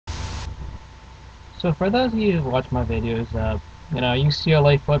So for those of you who watch my videos,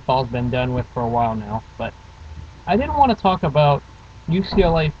 UCLA football's been done with for a while now, but I didn't want to talk about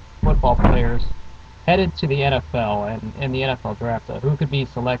UCLA football players headed to the NFL and in the NFL draft, who could be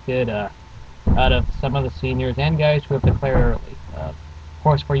selected out of some of the seniors and guys who have declared early. Of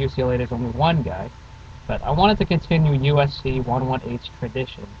course, for UCLA, there's only one guy, but I wanted to continue USC 118's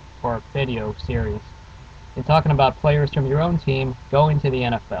tradition for a video series in talking about players from your own team going to the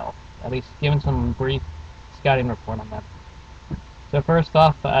NFL, at least giving some brief scouting report on them. So first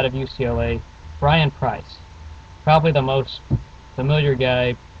off, out of UCLA, Brian Price, probably the most familiar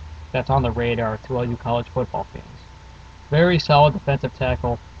guy that's on the radar to all you college football fans. Very solid defensive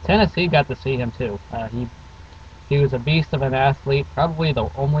tackle. Tennessee got to see him too. He was a beast of an athlete, probably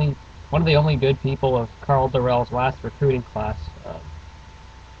one of the only good people of Carl Durrell's last recruiting class.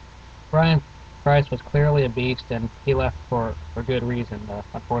 Brian Price was clearly a beast, and he left for good reason,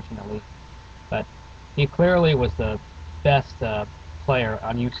 unfortunately. But he clearly was the best player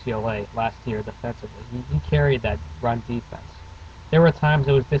on UCLA last year defensively. He carried that run defense. There were times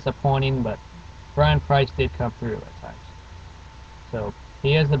it was disappointing, but Brian Price did come through at times. So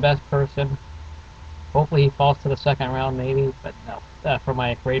he is the best person. Hopefully he falls to the second round, maybe, but no, for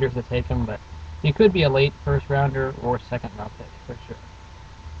my Raiders to take him. But he could be a late first rounder or second round pick for sure.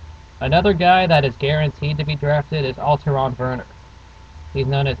 Another guy that is guaranteed to be drafted is Alteron Werner. He's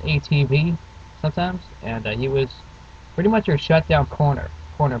known as ATV sometimes, and he was pretty much your shutdown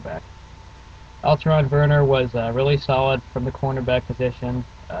cornerback. Alteron Werner was really solid from the cornerback position.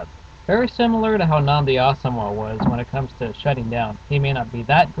 Very similar to how Nnamdi Asomugha was when it comes to shutting down. He may not be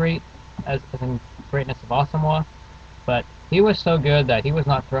that great as in greatness of Asomugha, but he was so good that he was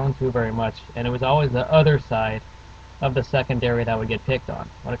not thrown to very much, and it was always the other side of the secondary that would get picked on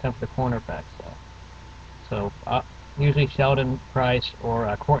when it comes to cornerbacks. Usually Sheldon Price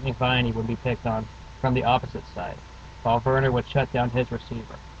or Courtney Viney would be picked on from the opposite side, while Werner would shut down his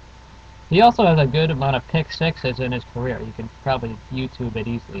receiver. He also has a good amount of pick sixes in his career. You can probably YouTube it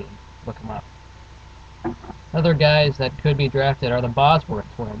easily and look him up. Other guys that could be drafted are the Bosworth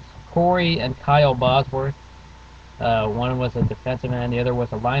twins, Corey and Kyle Bosworth. One was a defensive end, the other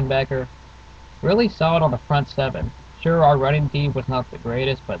was a linebacker. Really solid on the front seven. Sure, our running team was not the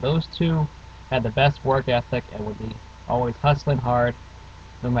greatest, but those two had the best work ethic and would be always hustling hard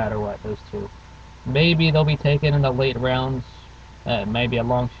no matter what, those two. Maybe they'll be taken in the late rounds, maybe a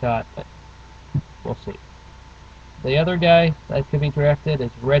long shot, but we'll see. The other guy that could be drafted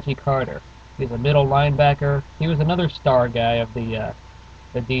is Reggie Carter. He's a middle linebacker. He was another star guy of the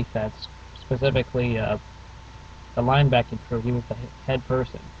defense, specifically the linebacking crew. He was the head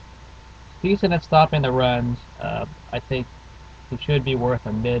person. Decent at stopping the runs. I think he should be worth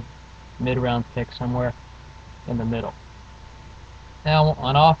a mid-round pick somewhere in the middle. Now,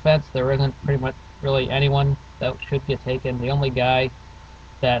 on offense, there isn't pretty much really anyone that should get taken. The only guy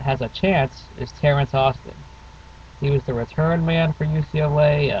that has a chance is Terrence Austin. He was the return man for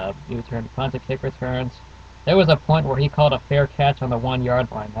UCLA. He returned punts and kick returns. There was a point where he called a fair catch on the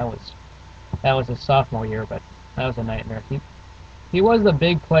 1-yard line. That was his sophomore year, but that was a nightmare. He was the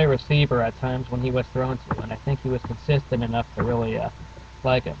big play receiver at times when he was thrown to, and I think he was consistent enough to really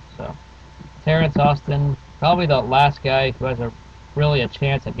like him. So Terrence Austin, probably the last guy who has really a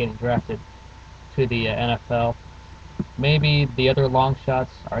chance at getting drafted to the NFL. Maybe the other long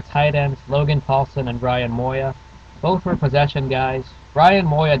shots are tight ends Logan Paulson and Ryan Moya. Both were possession guys. Ryan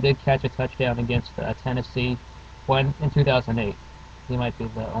Moya did catch a touchdown against Tennessee in 2008. He might be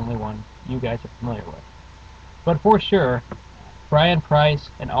the only one you guys are familiar with. But for sure, Brian Price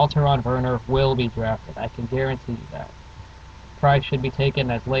and Alteron Werner will be drafted. I can guarantee you that. Price should be taken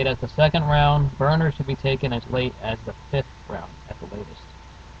as late as the second round. Werner should be taken as late as the 5th round at the latest.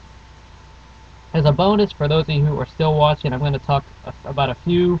 As a bonus, for those of you who are still watching, I'm going to talk about a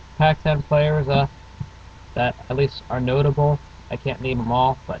few Pac-10 players that at least are notable. I can't name them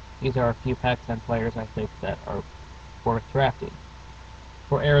all, but these are a few Pac-10 players I think that are worth drafting.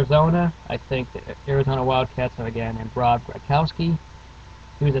 For Arizona, I think the Arizona Wildcats have again and Rob Gronkowski.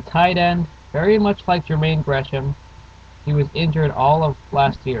 He was a tight end, very much like Jermaine Gresham. He was injured all of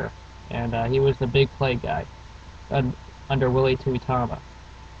last year, and he was the big play guy under Willie Tuitama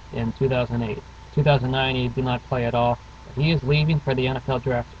in 2008. 2009, he did not play at all. But he is leaving for the NFL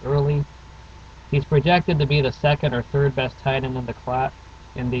draft early. He's projected to be the second or third best tight end in the class,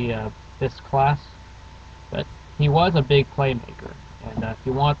 this class, but he was a big playmaker. And if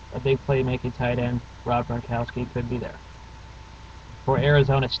you want a big playmaking tight end, Rob Gronkowski could be there. For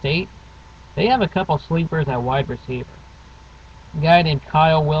Arizona State, they have a couple sleepers at wide receiver. A guy named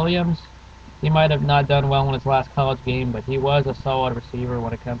Kyle Williams. He might have not done well in his last college game, but he was a solid receiver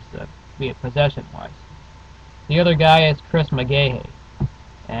when it comes to be it possession-wise. The other guy is Chris McGahey,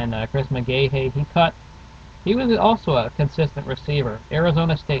 and Chris McGahey, he was also a consistent receiver.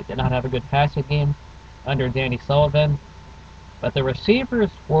 Arizona State did not have a good passing game under Danny Sullivan, but the receivers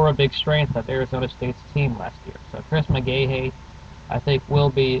were a big strength of Arizona State's team last year. So Chris McGahey, I think, will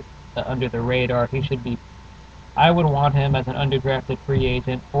be under the radar. He should be. I would want him as an undrafted free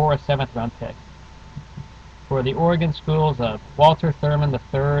agent or a 7th-round pick. For the Oregon schools, Walter Thurman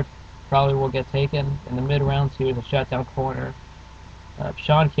III probably will get taken in the mid-rounds. He was a shutdown corner.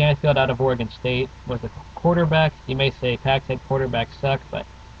 Sean Canfield out of Oregon State was a quarterback. You may say Pac-10 quarterbacks suck, but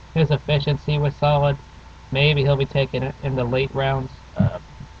his efficiency was solid. Maybe he'll be taken in the late rounds.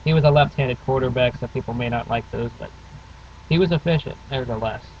 He was a left-handed quarterback, so people may not like those, but he was efficient,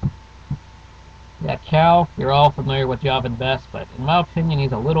 nevertheless. Yeah, Cal, you're all familiar with Javan Best, but in my opinion,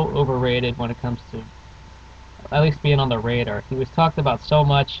 he's a little overrated when it comes to at least being on the radar. He was talked about so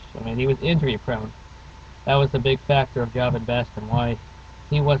much. I mean, he was injury prone. That was the big factor of Javan Best and why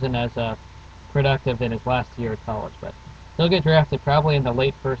he wasn't as productive in his last year at college. But he'll get drafted probably in the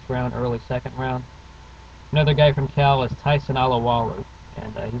late 1st round, early 2nd round. Another guy from Cal is Tyson Alawalu,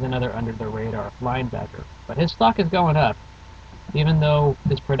 and he's another under the radar linebacker. But his stock is going up, even though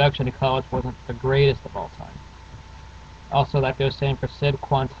his production in college wasn't the greatest of all time. Also, that goes same for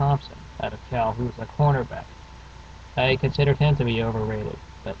Syd'Qyan Thompson out of Cal, who's a cornerback. I considered him to be overrated,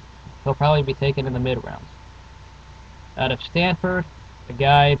 but he'll probably be taken in the mid-rounds. Out of Stanford, a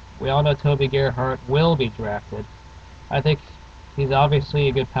guy, we all know Toby Gerhart will be drafted. I think he's obviously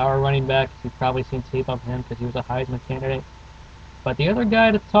a good power running back. You've probably seen tape of him because he was a Heisman candidate. But the other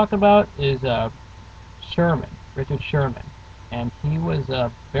guy to talk about is Richard Sherman. And he was a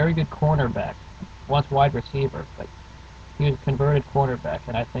very good cornerback, once wide receiver, but he was a converted cornerback,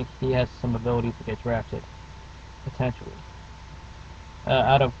 and I think he has some ability to get drafted, potentially.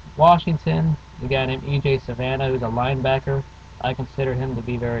 Out of Washington, a guy named E.J. Savannah, who's a linebacker. I consider him to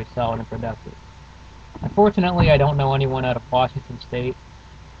be very solid and productive. Unfortunately, I don't know anyone out of Washington State,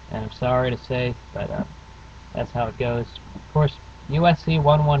 and I'm sorry to say, but that's how it goes. Of course, USC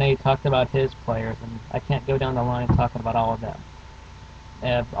 118 talked about his players, and I can't go down the line talking about all of them.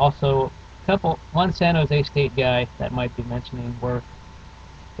 Also, one San Jose State guy that might be mentioning worth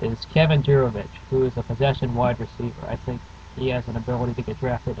is Kevin Jurovich, who is a possession wide receiver. I think he has an ability to get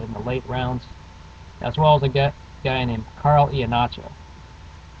drafted in the late rounds, as well as a guy named Carl Iannacho,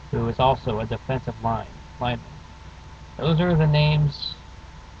 who is also a defensive lineman. Those are the names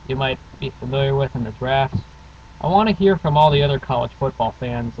you might be familiar with in the draft. I want to hear from all the other college football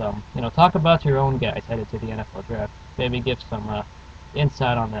fans. Talk about your own guys headed to the NFL draft. Maybe give some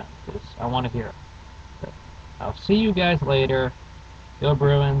insight on that, because I want to hear it. But I'll see you guys later. Go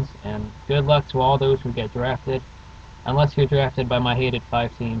Bruins, and good luck to all those who get drafted. Unless you're drafted by my hated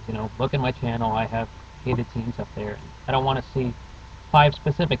 5 teams, look at my channel. I have hated teams up there. And I don't want to see 5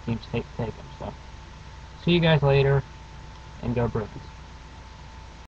 specific teams take them. So, see you guys later, and go Bruins.